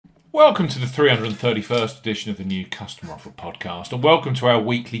Welcome to the 331st edition of the New Customer Offer Podcast, and welcome to our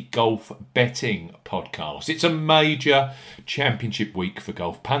weekly golf betting podcast. It's a major championship week for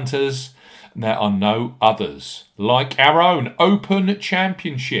golf punters, and there are no others like our own Open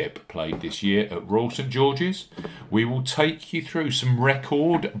Championship played this year at Royal St George's. We will take you through some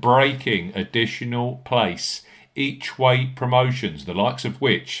record-breaking additional place each-way promotions, the likes of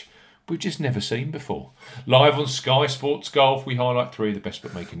which we've just never seen before. Live on Sky Sports Golf, we highlight three of the best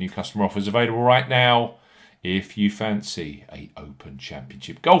bookmaker new customer offers available right now if you fancy a Open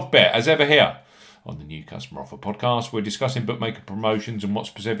Championship golf bet. As ever here on the New Customer Offer Podcast, we're discussing bookmaker promotions and what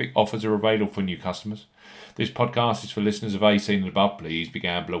specific offers are available for new customers. This podcast is for listeners of 18 and above. Please be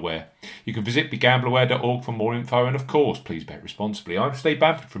gamble aware. You can visit begambleaware.org for more info, and of course, please bet responsibly. I'm Steve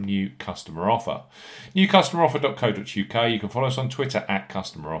Bamford from New Customer Offer. newcustomeroffer.co.uk. You can follow us on Twitter at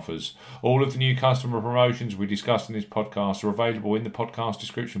Customer Offers. All of the new customer promotions we discussed in this podcast are available in the podcast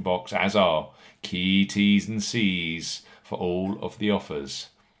description box, as are key T's and C's for all of the offers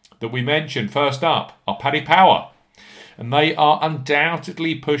that we mentioned. First up are Paddy Power, and they are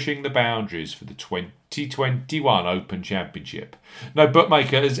undoubtedly pushing the boundaries for the 2021 Open Championship. No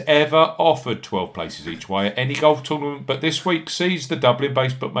bookmaker has ever offered 12 places each way at any golf tournament, but this week sees the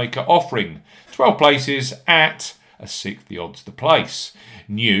Dublin-based bookmaker offering 12 places at a sixth the odds the place.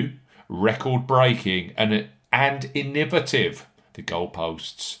 New, record-breaking and innovative, the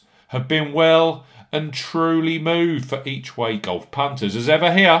goalposts have been well and truly moved for each-way golf punters. As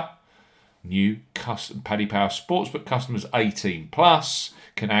ever here, new Paddy Power Sportsbook customers 18 plus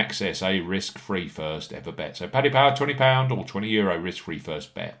can access a risk-free first ever bet. So Paddy Power £20 or €20 risk-free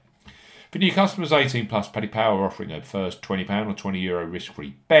first bet. For new customers 18 plus, Paddy Power are offering a first £20 or €20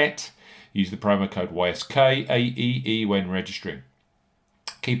 risk-free bet. Use the promo code YSKAEE when registering.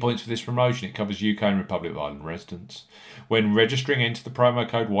 Key points for this promotion: it covers UK and Republic of Ireland residents. When registering, enter the promo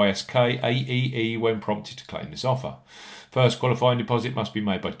code YSKAEE when prompted to claim this offer. First qualifying deposit must be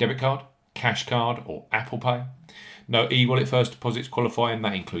made by debit card, cash card or Apple Pay. No e-wallet first deposits qualifying,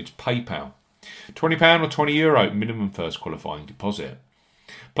 that includes PayPal. £20 or €20 minimum first qualifying deposit.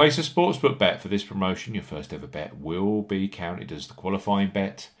 Place a sportsbook bet for this promotion. Your first ever bet will be counted as the qualifying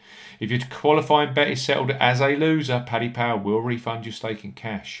bet. If your qualifying bet is settled as a loser, Paddy Power will refund your stake in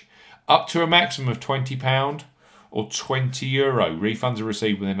cash. Up to a maximum of £20 or €20. Refunds are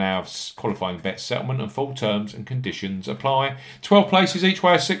received within an hour of qualifying bet settlement, and full terms and conditions apply. 12 places each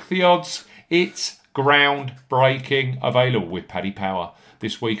way, a sixth the odds. It's groundbreaking, available with Paddy Power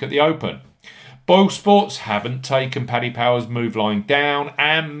this week at the Open. Boyle Sports haven't taken Paddy Power's move lying down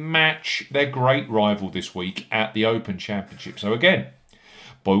and match their great rival this week at the Open Championship. So again,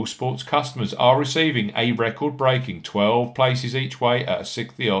 Boyle Sports customers are receiving a record-breaking 12 places each way at a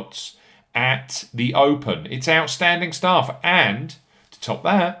sixth the odds at the Open. It's outstanding stuff. And to top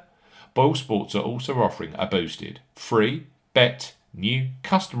that, Boyle Sports are also offering a boosted free bet new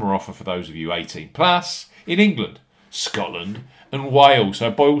customer offer for those of you 18 plus in England, Scotland and Wales.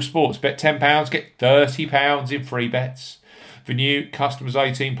 So Boyle Sports, bet £10, get £30 in free bets. For new customers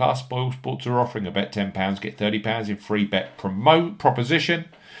 18 plus, Boyle Sports are offering a bet £10, get £30 in free bet proposition.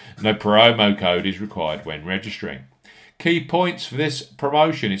 No promo code is required when registering. Key points for this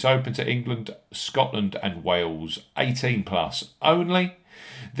promotion: it's open to England, Scotland and Wales, 18 plus only.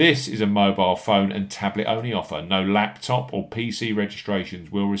 This is a mobile phone and tablet only offer. No laptop or PC registrations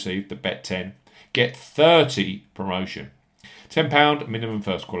will receive the bet 10, get 30 promotion. £10 minimum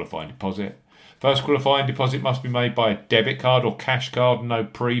first qualifying deposit. First qualifying deposit must be made by a debit card or cash card. No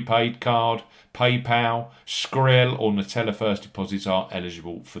prepaid card, PayPal, Skrill or Nutella first deposits are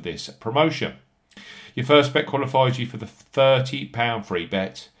eligible for this promotion. Your first bet qualifies you for the £30 free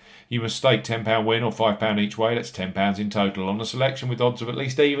bet. You must stake £10 win or £5 each way. That's £10 in total on a selection with odds of at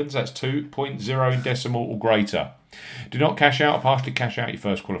least evens. That's 2.0 in decimal or greater. Do not cash out or partially cash out your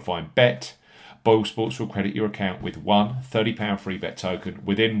first qualifying bet. Boyle Sports will credit your account with one £30 free bet token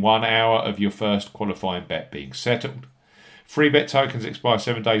within 1 hour of your first qualifying bet being settled. Free bet tokens expire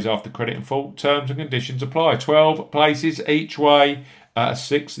 7 days after credit in full. Terms and conditions apply. 12 places each way at a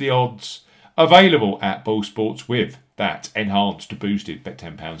sixth the odds. Available at Boyle Sports with that enhanced boosted bet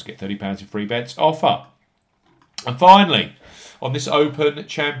 £10, get £30 in free bets offer. And finally, on this Open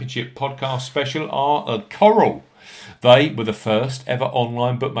Championship podcast special are Coral. They were the first ever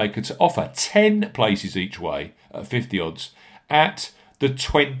online bookmaker to offer 10 places each way at 50 odds at the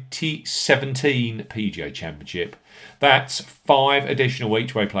 2017 PGA Championship. That's 5 additional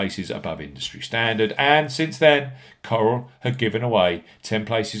each way places above industry standard. And since then, Coral had given away 10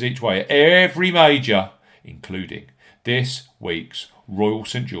 places each way at every major, including this week's Royal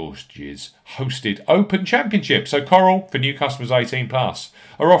St George's hosted Open Championship. So Coral, for new customers 18 plus,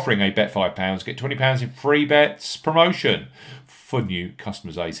 are offering a bet £5, get £20 in free bets promotion. For new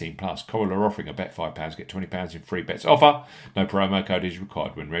customers 18 plus, Coral are offering a bet £5, get £20 in free bets offer. No promo code is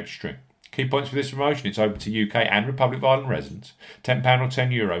required when registering. Key points for this promotion: it's open to UK and Republic of Ireland residents. £10 or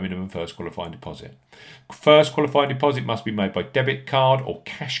 €10 minimum first qualifying deposit. First qualifying deposit must be made by debit card or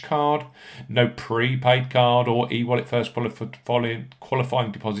cash card. No prepaid card or e-wallet first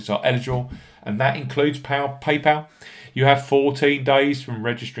qualifying deposits are eligible, and that includes PayPal. You have 14 days from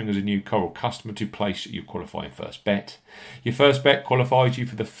registering as a new Coral customer to place your qualifying first bet. Your first bet qualifies you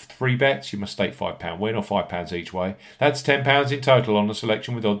for the free bets. You must stake £5 win or £5 each way. That's £10 in total on the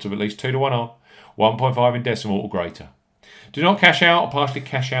selection with odds of at least 2 to 1 on, 1.5 in decimal or greater. Do not cash out or partially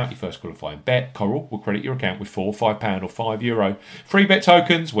cash out your first qualifying bet. Coral will credit your account with £4, £5 or €5 free bet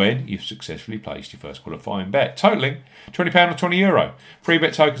tokens when you've successfully placed your first qualifying bet, totalling £20 or €20. Free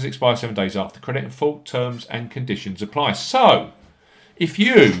bet tokens expire 7 days after credit, and full terms and conditions apply. So, if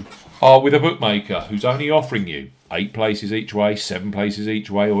you are with a bookmaker who's only offering you 8 places each way, 7 places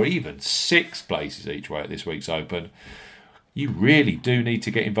each way, or even 6 places each way at this week's Open, you really do need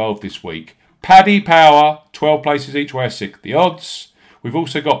to get involved this week. Paddy Power, 12 places each way, 6 the odds. We've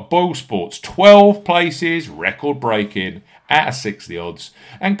also got Boyle Sports, 12 places, record breaking at a 6 the odds.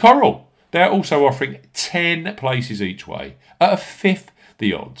 And Coral, they're also offering 10 places each way at a 5th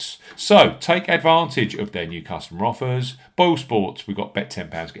the odds. So take advantage of their new customer offers. Boyle Sports, we've got bet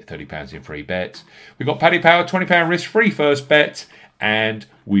 £10, get £30 in free bet. We've got Paddy Power, £20 risk-free first bet. And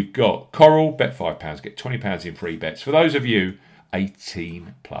we've got Coral, bet £5, get £20 in free bets. For those of you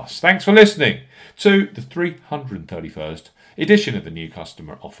 18 plus. Thanks for listening to the 331st edition of the New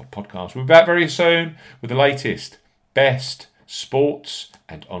Customer Offer podcast. We'll be back very soon with the latest, best sports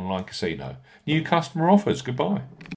and online casino new customer offers. Goodbye.